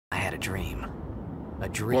had a dream. A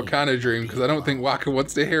dream. What kind of dream? Because I don't think Wakka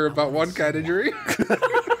wants to hear about one kind of dream.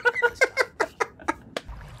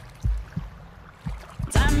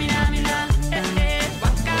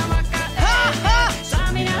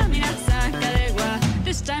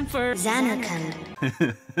 This time for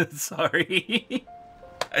Zanarkand. Sorry.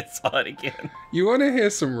 I saw it again. You want to hear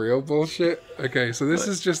some real bullshit? Okay, so this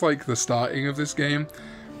is just like the starting of this game.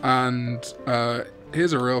 And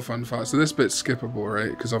here's a real fun fact. So this bit's skippable, right?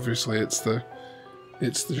 Because obviously it's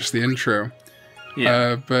just the intro.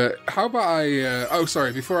 Yeah. But how about I... oh,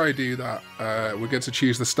 sorry. Before I do that, we get to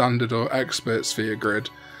choose the standard or expert sphere grid.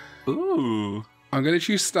 Ooh. I'm going to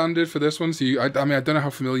choose standard for this one. So I mean, I don't know how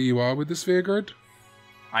familiar you are with the sphere grid.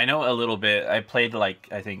 I know a little bit. I played I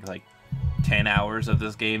think 10 hours of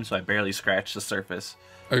this game, so I barely scratched the surface.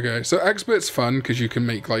 Okay, so expert's fun because you can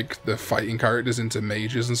make like the fighting characters into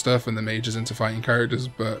mages and stuff, and the mages into fighting characters.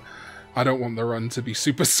 But I don't want the run to be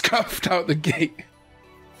super scuffed out the gate.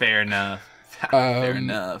 Fair enough. Fair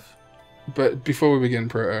enough. But before we begin,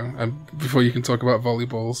 Proto, and before you can talk about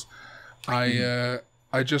volleyballs,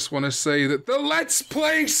 I just want to say that the Let's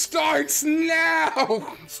Play starts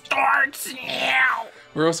now! Starts now!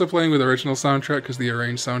 We're also playing with original soundtrack because the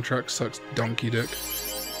arranged soundtrack sucks donkey dick.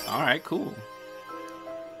 Alright, cool.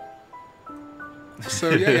 So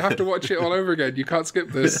yeah, you have to watch it all over again. You can't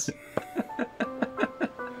skip this.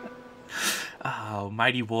 Oh,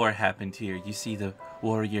 mighty war happened here. You see the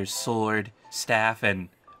warrior's sword, staff, and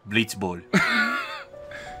blitzball.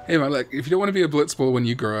 Hey man, like, if you don't want to be a blitzball when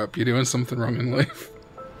you grow up, you're doing something wrong in life.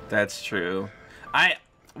 That's true. I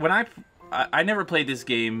never played this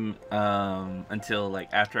game until like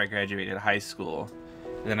after I graduated high school.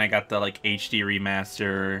 Then I got the like HD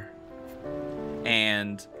remaster,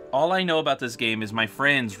 and all I know about this game is my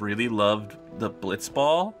friends really loved the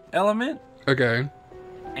blitzball element. Okay.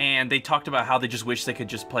 And they talked about how they just wish they could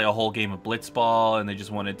just play a whole game of blitzball, and they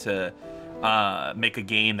just wanted to make a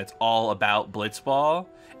game that's all about blitzball.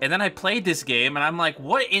 And then I played this game, and I'm like,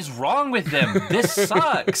 what is wrong with them? This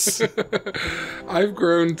sucks. I've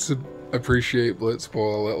grown to appreciate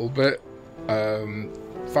blitzball a little bit.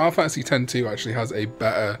 Final Fantasy X-2 actually has a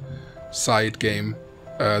better side game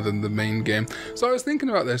than the main game. So I was thinking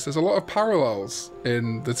about this. There's a lot of parallels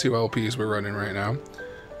in the two LPs we're running right now.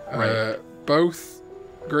 Right. Both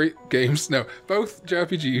great games. No, both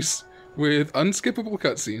JRPGs with unskippable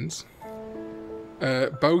cutscenes.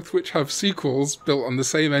 Both which have sequels built on the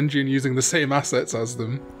same engine using the same assets as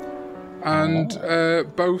them. And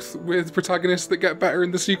both with protagonists that get better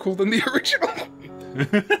in the sequel than the original.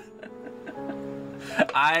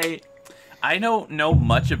 I don't know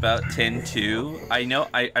much about 10-2.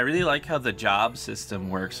 I really like how the job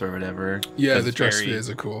system works or whatever. Yeah, the dress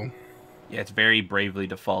spheres are cool. Yeah, it's very bravely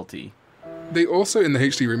defaulty. They also, in the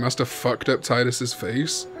HD remaster, fucked up Tidus's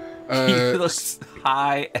face. He looks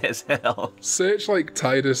high as hell. Search like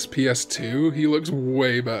Tidus PS2, he looks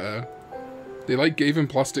way better. They like gave him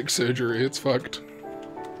plastic surgery, it's fucked.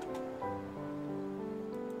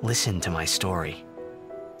 Listen to my story.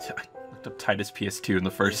 I looked up Tidus PS2 and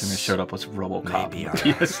the first thing that showed up was RoboCop Maybe on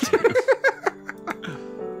PS2.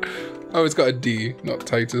 Oh, it's got a D, not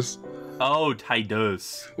Titus. Oh,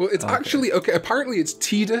 Tidus. Well, it's actually, okay, apparently it's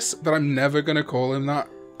Tidus, but I'm never gonna call him that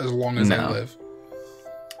as long as I live.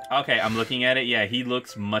 Okay, I'm looking at it. Yeah, he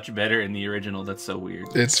looks much better in the original. That's so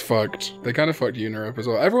weird. It's fucked. They kind of fucked Yuna up as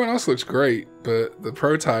well. Everyone else looks great, but the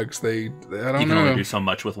pro tags, I don't know. You can only do so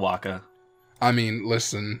much with Wakka. I mean,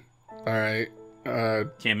 listen. Alright.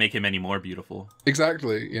 Can't make him any more beautiful.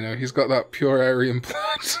 Exactly. You know, he's got that pure Aryan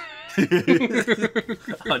blood.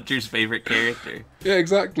 Hunter's favorite character. Yeah,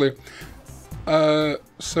 exactly.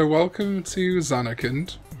 So welcome to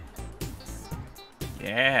Zanarkand.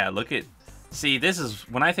 Yeah, look at... See, this is...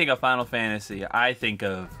 When I think of Final Fantasy, I think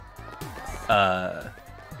of...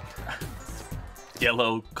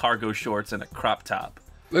 yellow cargo shorts and a crop top.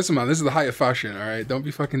 Listen, man, this is the height of fashion, alright? Don't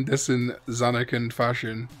be fucking dissing Zanarkand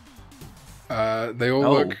fashion. They all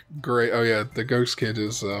look great. Oh, yeah, the Ghost Kid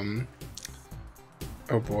is, Oh,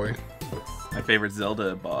 boy. My favorite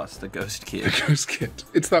Zelda boss, the Ghost Kid. The Ghost Kid.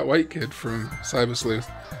 It's that white kid from Cyber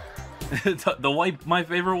Sleuth. My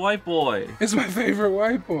favorite white boy. It's my favorite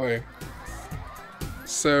white boy.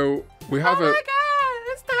 So, we have Oh my god,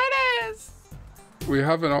 it's Tidus! We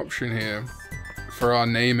have an option here for our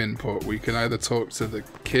name input. We can either talk to the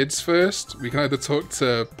kids first, we can either talk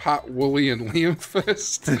to Pat, Wooly, and Liam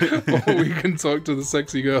first, or we can talk to the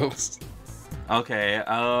sexy girls. Okay,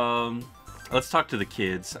 let's talk to the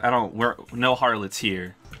kids. We're no harlots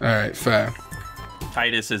here. Alright, fair.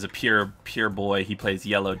 Tidus is a pure boy. He plays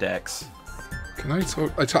yellow decks. Can I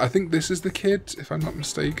talk? I think this is the kid, if I'm not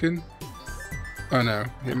mistaken. Oh no.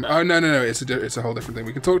 Oh no. It's a whole different thing.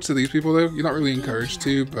 We can talk to these people though. You're not really encouraged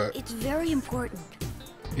to, but It's very important.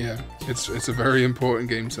 yeah, it's a very important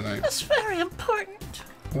game tonight. It's very important.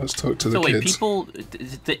 Let's talk to the So wait, kids. people,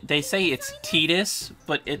 they say it's Titus,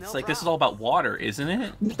 but it's like this is all about water, isn't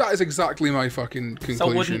it? That is exactly my fucking conclusion.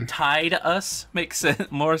 So wouldn't tide us make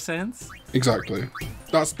more sense? Exactly.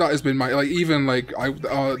 That has been my, like, even like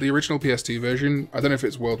the original PS2 version. I don't know if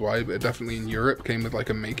it's worldwide, but it definitely in Europe came with like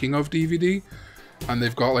a making of DVD, and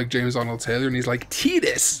they've got like James Arnold Taylor, and he's like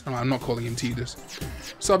Titus. I'm not calling him Titus.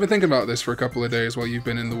 So I've been thinking about this for a couple of days while you've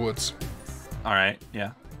been in the woods, All right,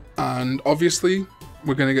 yeah. and obviously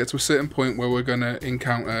we're gonna get to a certain point where we're gonna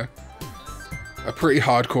encounter a pretty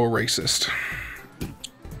hardcore racist.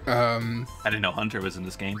 I didn't know Hunter was in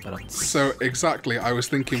this game, but So exactly, I was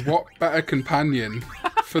thinking, what better companion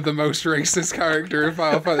for the most racist character in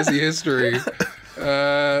Final Fantasy history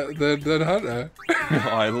than Hunter? oh,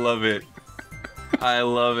 I love it. I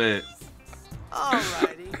love it.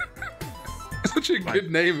 Alrighty. Such a good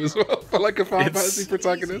name as well for like a Final It's- Fantasy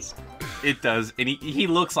protagonist. It does, and he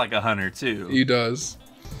looks like a Hunter too. He does.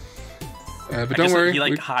 But I don't guess worry. he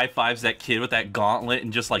like high fives that kid with that gauntlet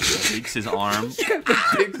and just like breaks his arm. Yeah, the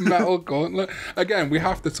big metal gauntlet. Again, we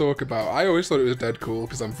have to talk about. I always thought it was dead cool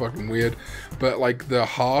because I'm fucking weird, but like the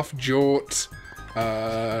half jort,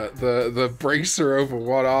 the bracer over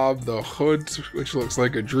one arm, the hood which looks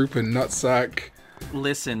like a drooping nutsack.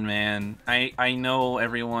 Listen, man, I know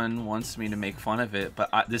everyone wants me to make fun of it, but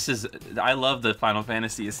I love the Final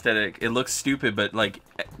Fantasy aesthetic. It looks stupid, but like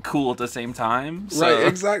cool at the same time. So. Right,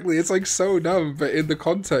 exactly. It's like so dumb, but in the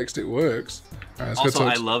context, it works. All right, let's go Also,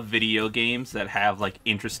 talk I love video games that have like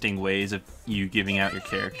interesting ways of you giving out your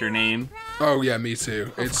character name. Oh yeah, me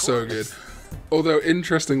too. It's so good. Although,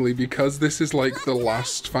 interestingly, because this is like the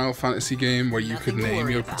last Final Fantasy game where you could name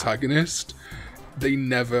your protagonist, they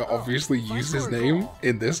never obviously use his name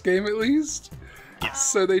in this game, at least.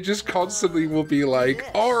 So they just constantly will be like,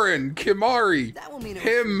 Orin, Kimari,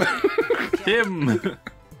 him. Him.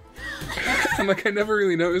 And like, I never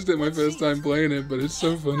really noticed it my first time playing it, but it's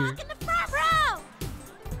so funny.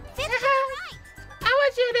 I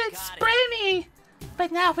want you to spray me,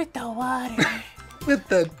 but not with the water. With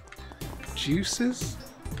the juices?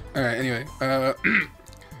 Alright, anyway. Well,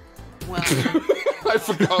 I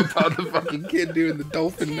forgot about the fucking kid doing the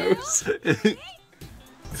dolphin nose.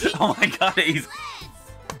 Oh my god, he's...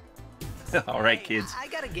 Alright, kids. I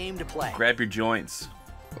got a game to play. Grab your joints.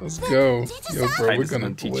 Let's go. Yo, bro, we're Titus gonna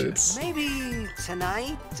gonna teach you. blitz. Maybe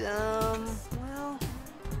tonight, well...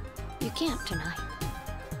 You can't tonight.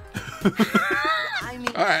 I mean,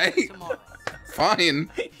 Alright. tomorrow. Fine.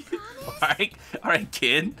 Alright,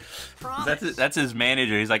 kid. Promise. That's his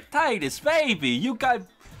manager. He's like, Titus, baby, you got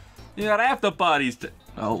after parties.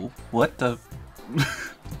 Oh, what the?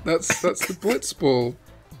 That's the blitzball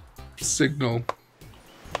signal.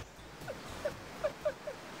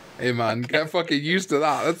 Hey man, get fucking used to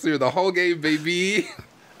that. That's through the whole game, baby.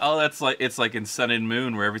 Oh, it's like in Sun and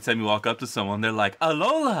Moon, where every time you walk up to someone, they're like,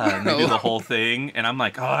 Alola, and they do the whole thing, and I'm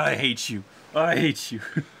like, oh, I hate you. I hate you.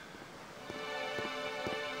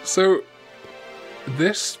 So,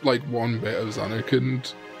 this like one bit of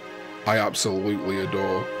Zanarkand, I absolutely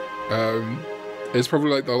adore. It's probably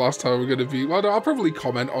like the last time we're gonna be. Well, I'll probably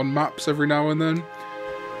comment on maps every now and then,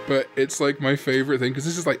 but it's like my favorite thing because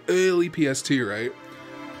this is like early PS2, right?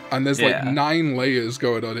 And there's like 9 layers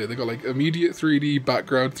going on here. They got like immediate 3D,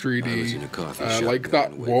 background 3D, like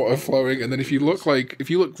that water flowing, and then if you look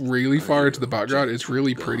really far into the background, it's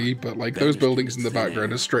really pretty. But like those buildings in the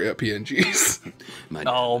background are straight up PNGs.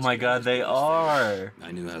 Oh my god, they are.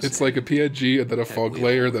 It's like a PNG and then a fog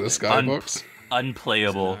layer, then a skybox.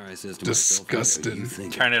 Unplayable. Disgusting.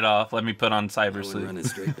 Turn it off. Let me put on Cyber Sleep.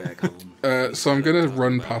 So I'm gonna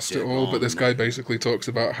run past it all, but this guy basically talks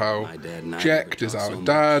about how Jack is our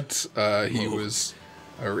dad. He was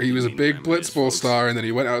a big blitzball star, and then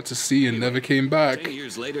he went out to sea and never came back.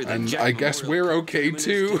 And I guess we're okay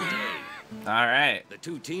too. All right. The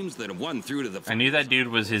two teams that have won through to the I knew that dude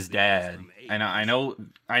was his dad. I know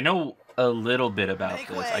a little bit about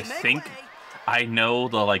this. I think I know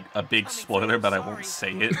a big spoiler, but I won't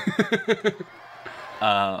say it.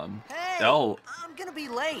 Hey, Oh. I'm gonna be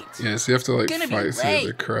late. Yeah, so you have to like fight through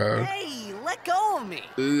the crowd. Hey, let go of me.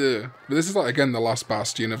 Ugh. But this is like again the last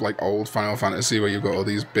bastion of like old Final Fantasy where you've got all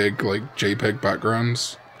these big like JPEG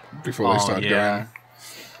backgrounds before they start going.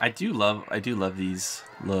 I do love these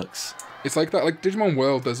looks. It's like that, like Digimon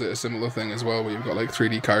World does it a similar thing as well, where you've got like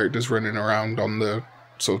 3D characters running around on the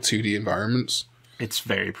sort of 2D environments. It's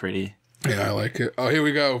very pretty. Yeah, I like it. Oh, here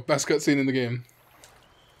we go. Best cutscene in the game.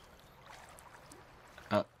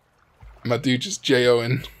 My dude just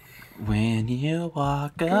J-O-ing. When you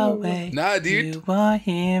walk away, Nah, dude. you won't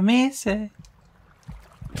hear me say.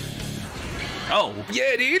 Oh.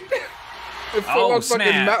 Yeah, dude. A full-on fucking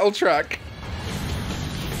snap. metal track.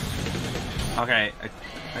 Okay,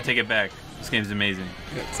 I take it back. This game's amazing.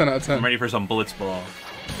 Yeah, 10 out of 10. I'm ready for some blitzball.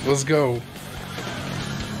 Let's go.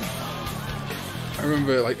 I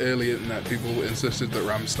remember, like, early internet people insisted that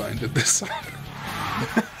Rammstein did this song.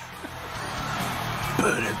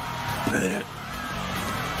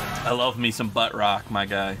 I love me some butt rock, my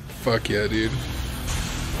guy. Fuck yeah, dude.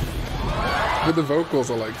 But the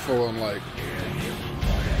vocals are, like, full on, like...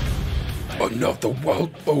 Another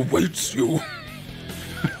world awaits you.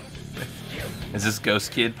 Is this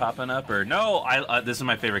Ghost Kid popping up or no? This is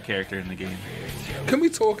my favorite character in the game. Can we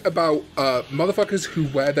talk about motherfuckers who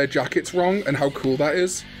wear their jackets wrong and how cool that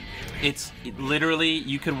is? Literally,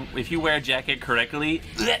 you can, if you wear a jacket correctly.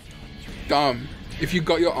 Damn. If you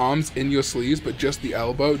got your arms in your sleeves but just the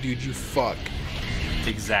elbow, dude, you fuck.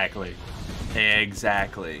 Exactly.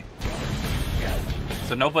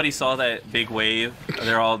 So nobody saw that big wave.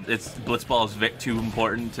 Blitzball is too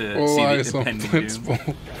important to see the impending doom.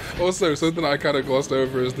 Blitzball. Also, something I kind of glossed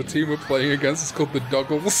over is the team we're playing against is called the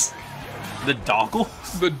Doggles. The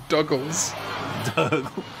Doggles? The Doggles.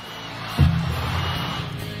 Doggles.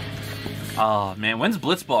 Oh man, when's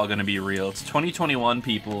Blitzball gonna be real? It's 2021,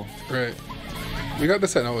 people. Right. We got the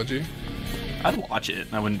technology. I'd watch it.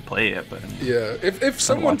 I wouldn't play it, but yeah. If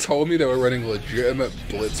someone told me they were running legitimate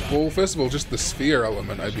Blitzball, first of all, just the sphere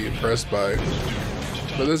element I'd be impressed by.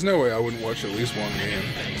 But there's no way I wouldn't watch at least one game.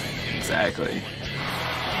 Exactly.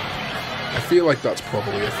 I feel like that's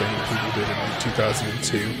probably a thing that people did in like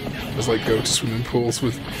 2002. Was like go to swimming pools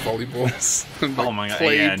with volleyballs and like, oh my God,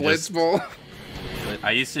 play yeah, Blitzball.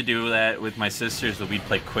 I used to do that with my sisters, but we'd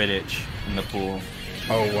play Quidditch in the pool.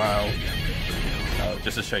 Oh wow.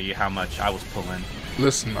 Just to show you how much I was pulling.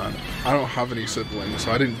 Listen, man, I don't have any siblings,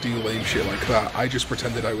 so I didn't do lame shit like that. I just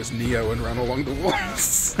pretended I was Neo and ran along the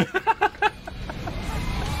walls.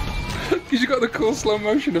 Because you got the cool slow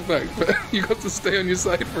motion effect, but you got to stay on your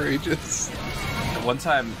side for ages. One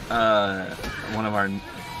time, one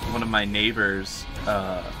of my neighbors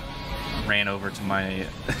ran over to my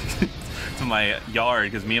to my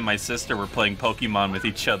yard because me and my sister were playing Pokemon with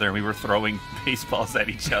each other, and we were throwing baseballs at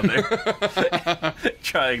each other,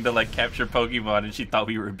 trying to like capture Pokemon, and she thought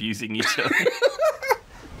we were abusing each other.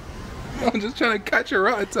 I'm just trying to catch a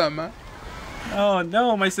Rattata, man. Oh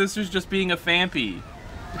no, my sister's just being a fampy.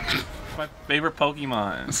 My favorite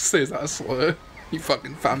Pokemon. Say that slur, you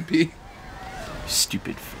fucking fampy.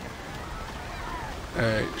 Stupid.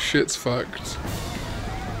 Alright, shit's fucked.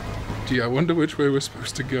 Gee, I wonder which way we're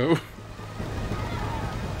supposed to go.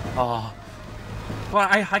 Oh. Well,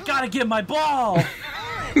 I gotta get my ball!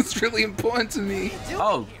 It's really important to me.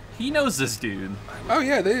 Oh, he knows this dude. Oh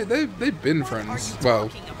yeah, they've been friends.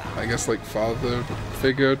 Well, I guess like father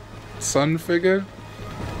figure, son figure.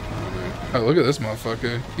 Oh, look at this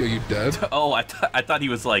motherfucker. Yo, you dead? Oh, I thought he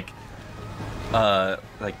was like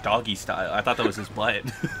doggy style. I thought that was his butt.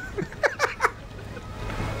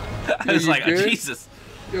 I was like, oh, Jesus.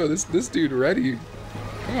 Yo, this dude ready.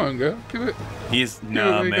 Come on, girl. Give it. He's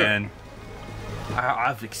no man.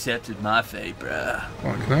 I've accepted my fate, bruh.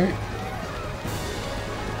 Come on, can I?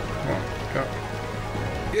 Come on, go.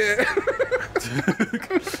 Yeah.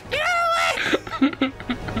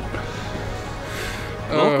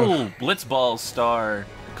 Local blitzball star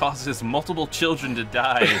causes multiple children to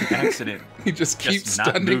die in accident. He just keeps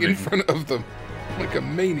standing in front of them like a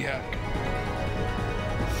maniac.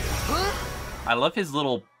 I love his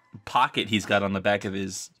little pocket he's got on the back of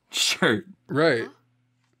his shirt. Right.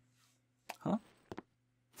 Huh?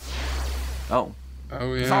 Oh.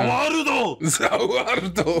 Oh yeah. Zawardo!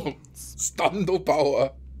 Standal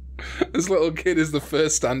power. This little kid is the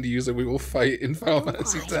first stand user we will fight in Final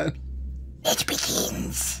Fantasy X. It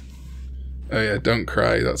begins. Oh yeah, don't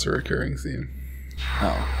cry, that's a recurring theme.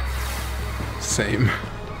 Oh. Same.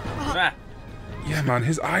 Ah. Yeah, man,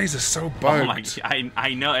 his eyes are so bugged. Oh my,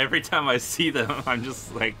 I know, every time I see them, I'm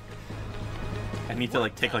just like, I need to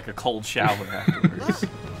like take like a cold shower afterwards.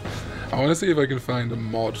 I want to see if I can find a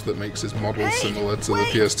mod that makes his model similar to the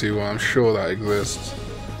PS2 one. I'm sure that exists.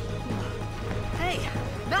 Hey,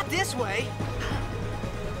 not this way.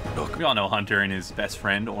 Look, we all know Hunter and his best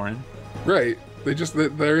friend, Orin. Right.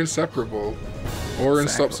 They're inseparable. Orin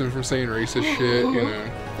stops him from saying racist shit, you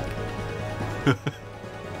know.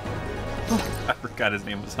 I forgot his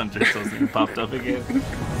name was Hunter, so his name popped up again.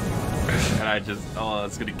 And I just, oh,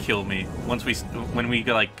 it's gonna kill me. When we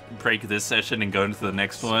like break this session and go into the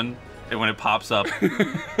next one, and when it pops up,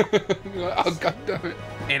 oh god damn it!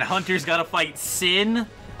 and Hunter's gotta fight Sin.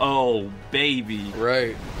 Oh baby.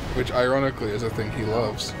 Right. which ironically is a thing he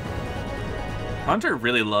loves. Hunter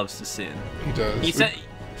really loves to sin. He does.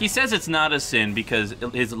 He says it's not a sin because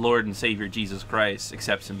his Lord and Savior Jesus Christ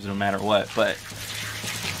accepts him no matter what, but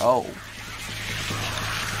oh,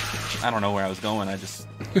 I don't know where I was going. I just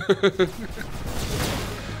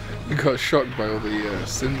You got shocked by all the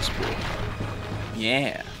sin sport.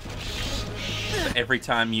 Yeah. But every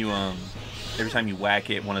time you whack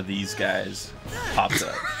it, one of these guys pops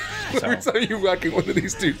up. So. Every time you whack it, one of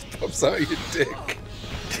these dudes pops out your dick.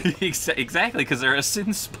 Exactly, because they're a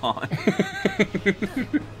sin spawn.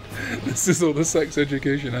 This is all the sex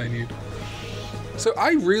education I need. So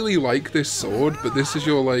I really like this sword, but this is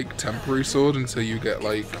your like temporary sword until you get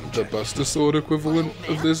like the Buster Sword equivalent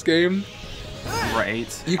of this game.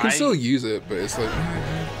 Right. You can still use it, but it's like...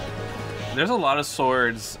 There's a lot of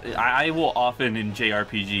swords. I will often in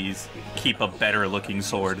JRPGs keep a better looking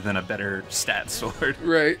sword than a better stat sword.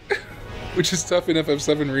 Right. Which is tough in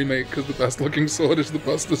FF7 Remake because the best looking sword is the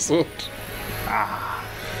Buster Sword.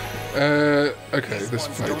 Okay, this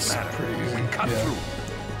fight's pretty easy.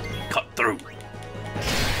 Cut through.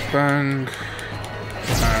 Bang.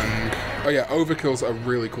 Bang. Oh yeah, overkill's a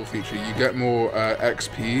really cool feature. You get more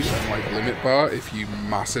XP and like limit bar if you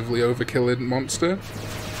massively overkill a monster.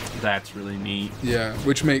 That's really neat. Yeah,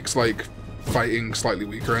 which makes like fighting slightly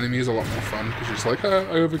weaker enemies a lot more fun because you're just like, I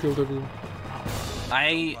overkilled everyone.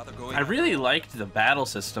 I really liked the battle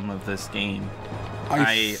system of this game.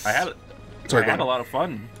 I had a lot of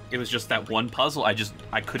fun. It was just that one puzzle. I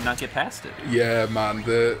could not get past it. Yeah, man.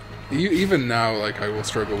 Even now, like I will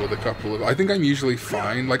struggle with a couple of. I think I'm usually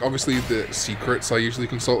fine. Like obviously the secrets, I usually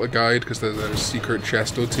consult a guide because there's a secret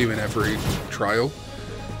chest or two in every trial.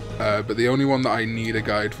 But the only one that I need a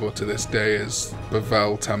guide for to this day is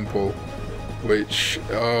Bavel Temple, which,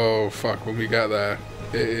 oh fuck, when we get there,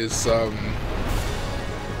 it is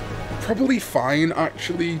probably fine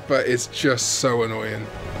actually, but it's just so annoying.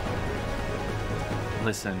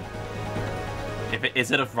 Listen, is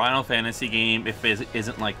it a Final Fantasy game if it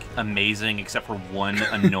isn't like amazing except for one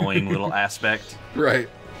annoying little aspect? Right.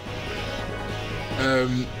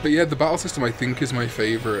 But yeah, the battle system I think is my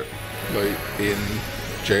favorite, like in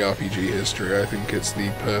JRPG history. I think it's the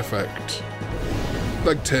perfect,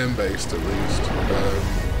 like turn-based at least,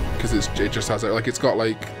 because it just has like it's got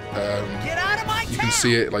like Get out of my you can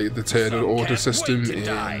see it like the turn order system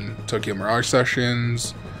in Tokyo Mirage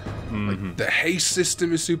Sessions. Like, the haste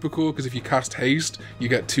system is super cool because if you cast haste, you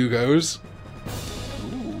get 2 goes,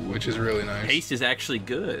 which is really nice. Haste is actually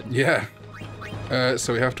good. Yeah.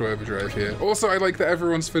 So we have to overdrive here. Also, I like that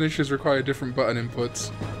everyone's finishes require different button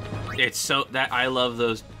inputs. It's so that I love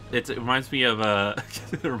those. It reminds me of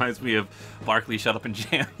it reminds me of Barkley Shut Up and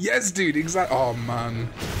Jam. Yes, dude. Exactly. Oh man,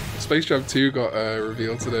 Space Jam 2 got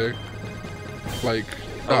revealed today. Like,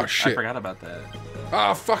 oh shit. I forgot about that.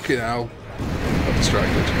 Oh fucking hell. I'm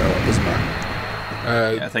distracted. No, it doesn't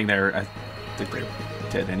matter. Yeah, I think they're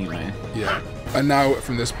dead anyway. Yeah. And now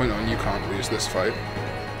from this point on, you can't lose this fight.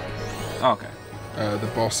 Oh, okay. The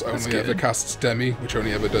boss only ever casts Demi, which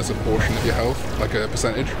only ever does a portion of your health, like a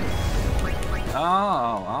percentage.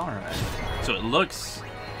 Oh, alright. So it looks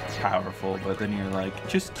powerful, but then you're like,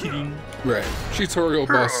 just kidding. Right. Tutorial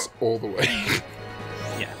boss all the way.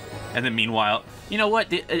 Yeah. And then meanwhile, you know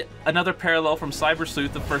what? Another parallel from Cyber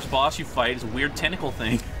Sleuth, the first boss you fight is a weird tentacle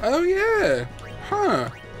thing. Oh yeah. Huh.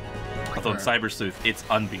 Although in Cyber Sleuth, it's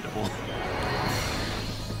unbeatable.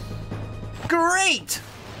 Great!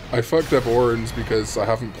 I fucked up Orange because I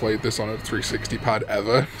haven't played this on a 360 pad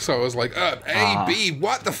ever, so I was like, A, B,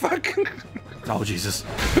 what the fuck? Oh, Jesus.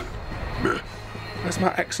 Where's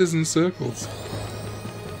my X's and circles?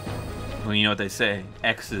 Well, you know what they say.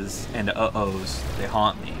 X's and uh-ohs, they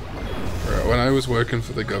haunt me. Right, when I was working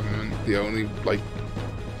for the government, the only, like,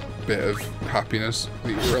 bit of happiness that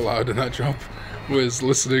you were allowed in that job was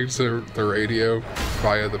listening to the radio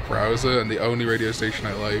via the browser, and the only radio station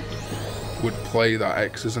I liked would play that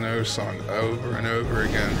X's and O's song over and over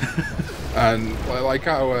again. And I like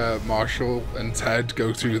how Marshall and Ted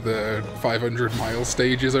go through the 500-mile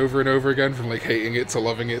stages over and over again, from like hating it to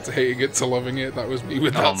loving it to hating it to loving it. That was me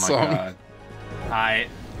with that song. Oh my god.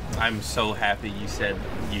 I'm so happy you said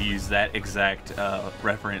you used that exact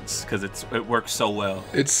reference, because it works so well.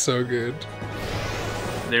 It's so good.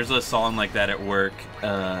 There's a song like that at work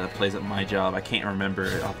that plays at my job. I can't remember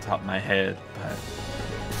it off the top of my head, but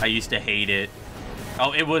I used to hate it.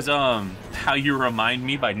 Oh, it was How You Remind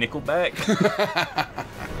Me by Nickelback.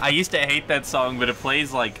 I used to hate that song, but it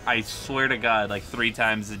plays like, I swear to God, like 3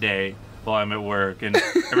 times a day while I'm at work, and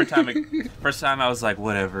every time, first time I was like,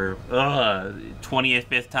 whatever.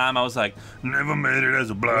 25th time I was like, never made it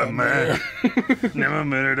as a blind man, never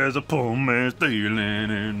made it as a poor man stealing,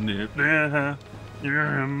 and if you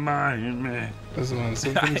remind me. Listen, man,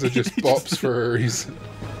 some things are just bops for a reason.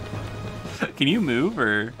 Can you move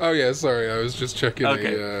or? Oh yeah, sorry, I was just checking.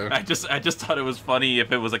 Okay. I just thought it was funny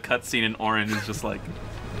if it was a cutscene and Oren is just like,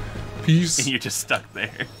 peace. and you're just stuck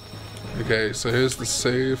there. Okay, so here's the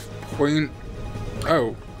save point.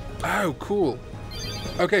 Oh, cool.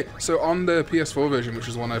 Okay, so on the PS4 version, which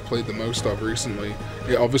is one I played the most of recently,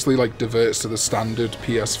 it obviously like diverts to the standard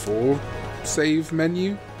PS4 save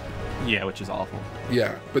menu. Yeah, which is awful.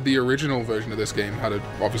 Yeah, but the original version of this game had it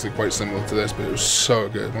obviously quite similar to this, but it was so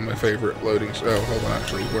good. One of my favorite loadings. Oh, hold on,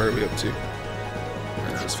 actually, where are we up to?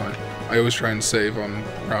 Yeah, that's fine. I always try and save on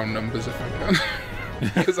round numbers if I can,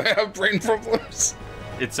 because I have brain problems.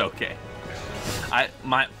 It's okay.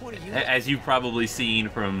 As you've probably seen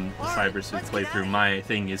from the Cybersuit playthrough, my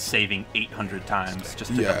thing is saving 800 times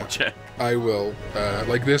just to double check. I will.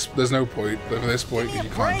 Like this, there's no point at this point because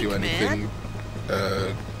you can't do anything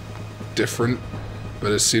different.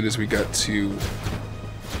 But as soon as we get to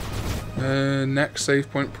next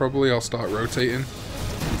save point, probably I'll start rotating.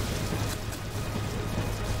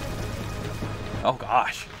 Oh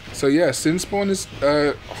gosh. So yeah, Sin Spawn is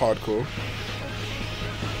hardcore.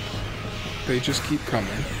 They just keep coming.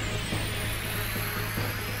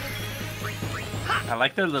 I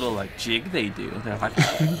like their little like jig they do. They're like,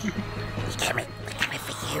 Coming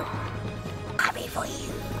for you. Coming for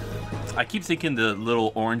you. I keep thinking the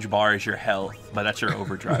little orange bar is your health, but that's your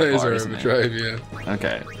overdrive That is bar, our isn't overdrive, it? yeah.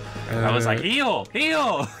 Okay. I was like, heal!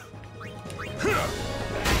 Heal! So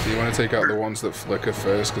you want to take out the ones that flicker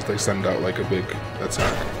first because they send out like a big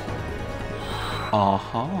attack.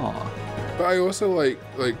 But I also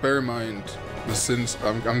like bear in mind, since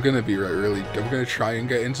I'm gonna be I'm gonna try and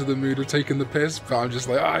get into the mood of taking the piss, but I'm just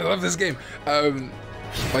like, oh, I love this game.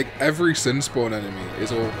 Like every Sin Spawn enemy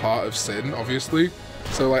is all part of Sin, obviously.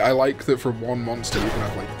 So like I like that from one monster you can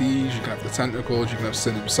have like these, you can have the tentacles, you can have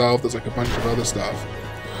Sin himself. There's like a bunch of other stuff,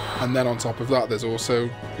 and then on top of that, there's also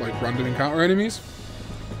like random encounter enemies.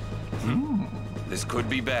 This could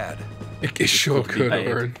be bad. It sure could,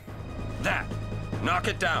 Oren. That. Knock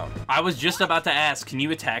it down. I was just about to ask, can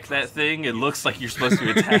you attack that thing? It looks like you're supposed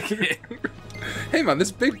to attack it. Hey man,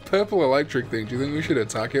 this big purple electric thing, do you think we should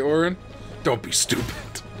attack it, Oren? Don't be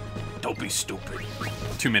stupid. Don't be stupid.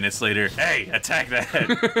 2 minutes later, hey, attack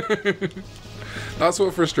that. That's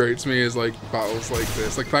what frustrates me is like battles like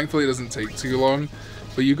this. Like thankfully it doesn't take too long,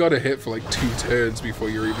 but you gotta hit for like 2 turns before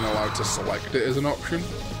you're even allowed to select it as an option.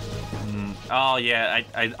 Oh yeah,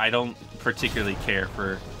 I don't particularly care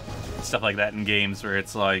for stuff like that in games where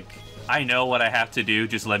it's like, I know what I have to do,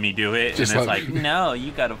 just let me do it. Just and it's like, no,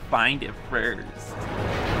 you gotta find it first.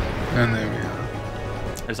 And there we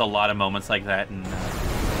are. There's a lot of moments like that in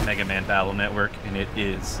Mega Man Battle Network, and it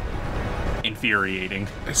is infuriating.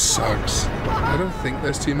 It sucks. I don't think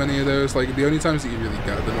there's too many of those. Like the only times that you really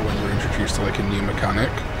get them are when you're introduced to like a new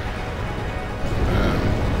mechanic.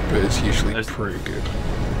 But it's usually pretty good.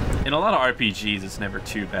 In a lot of RPGs, it's never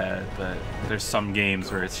too bad, but there's some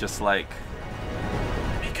games where it's just like,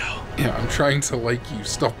 let me go. Yeah, I'm trying to like you.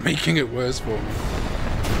 Stop making it worse for me.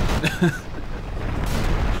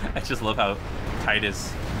 I just love how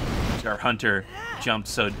Titus, our hunter,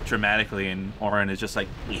 jumps so dramatically, and Oren is just like,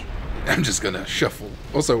 yeah. I'm just gonna shuffle.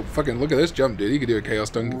 Also, fucking look at this jump, dude. You could do a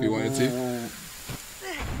Chaos Dunk if you wanted to.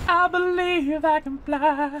 I believe I can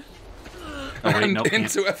fly. Oh, wait, no,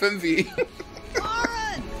 into FMV.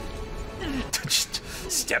 Just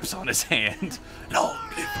steps on his hand. Long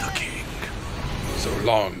live the king. So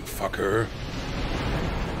long, fucker.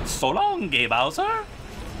 So long, Gay Bowser.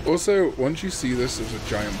 Also, once you see this as a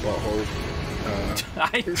giant butthole,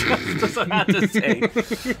 I just was about to say.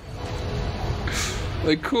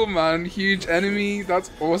 like, cool, man. Huge enemy. That's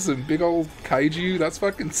awesome. Big old kaiju. That's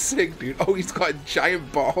fucking sick, dude. Oh, he's got a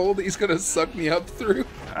giant butthole that he's gonna suck me up through.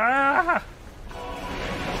 Ah!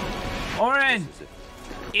 Oren!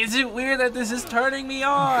 Is it weird that this is turning me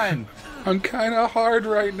on? I'm kind of hard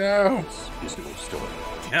right now.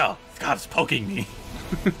 Yeah, God's poking me.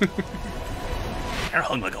 You're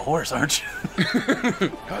hung like a horse, aren't you?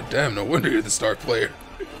 God damn, no wonder you're the star player.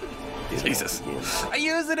 Jesus. I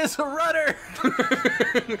use it as a rudder!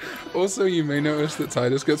 Also, you may notice that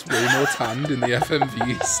Titus gets way more tanned in the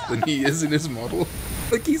FMVs than he is in his model.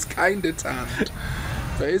 Like, he's kind of tanned.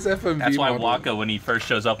 But his FMV That's why model... Wakka, when he first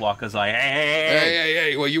shows up, Wakka's like,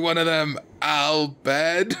 hey, well, you one of them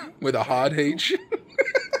Al-Bed with a hard H?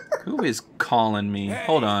 Who is calling me?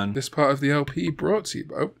 Hold on. This part of the LP brought to you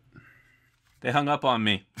by... They hung up on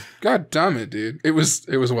me. God damn it, dude. It was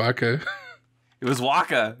Wakka. It was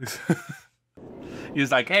Wakka. He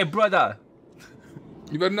was like, "Hey, brother."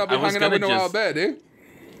 You better not be hanging out with no out bed, eh?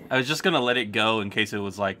 I was just gonna let it go in case it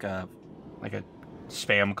was like a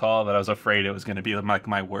spam call, but I was afraid it was gonna be like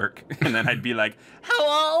my work, and then I'd be like,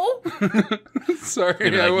 "Hello."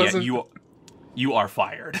 Sorry, like, I wasn't. Yeah, you are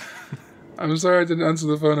fired. I'm sorry I didn't answer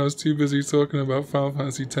the phone. I was too busy talking about Final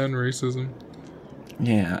Fantasy X racism.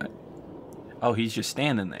 Yeah. Oh, he's just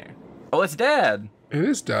standing there. Oh, it's Dad. It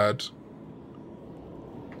is Dad.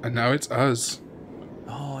 And now it's us.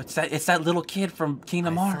 Oh, it's that little kid from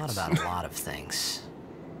Kingdom Hearts. I thought about a lot of things.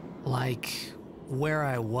 Like where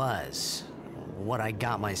I was, what I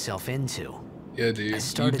got myself into. Yeah, dude,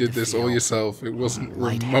 you did this all yourself. It wasn't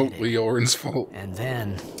remotely Orin's fault. And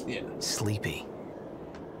then, sleepy.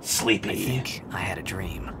 I think I had a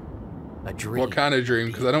dream. A dream. What kind of dream?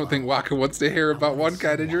 Because I don't think Wakka wants to hear about one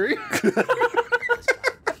kind of dream.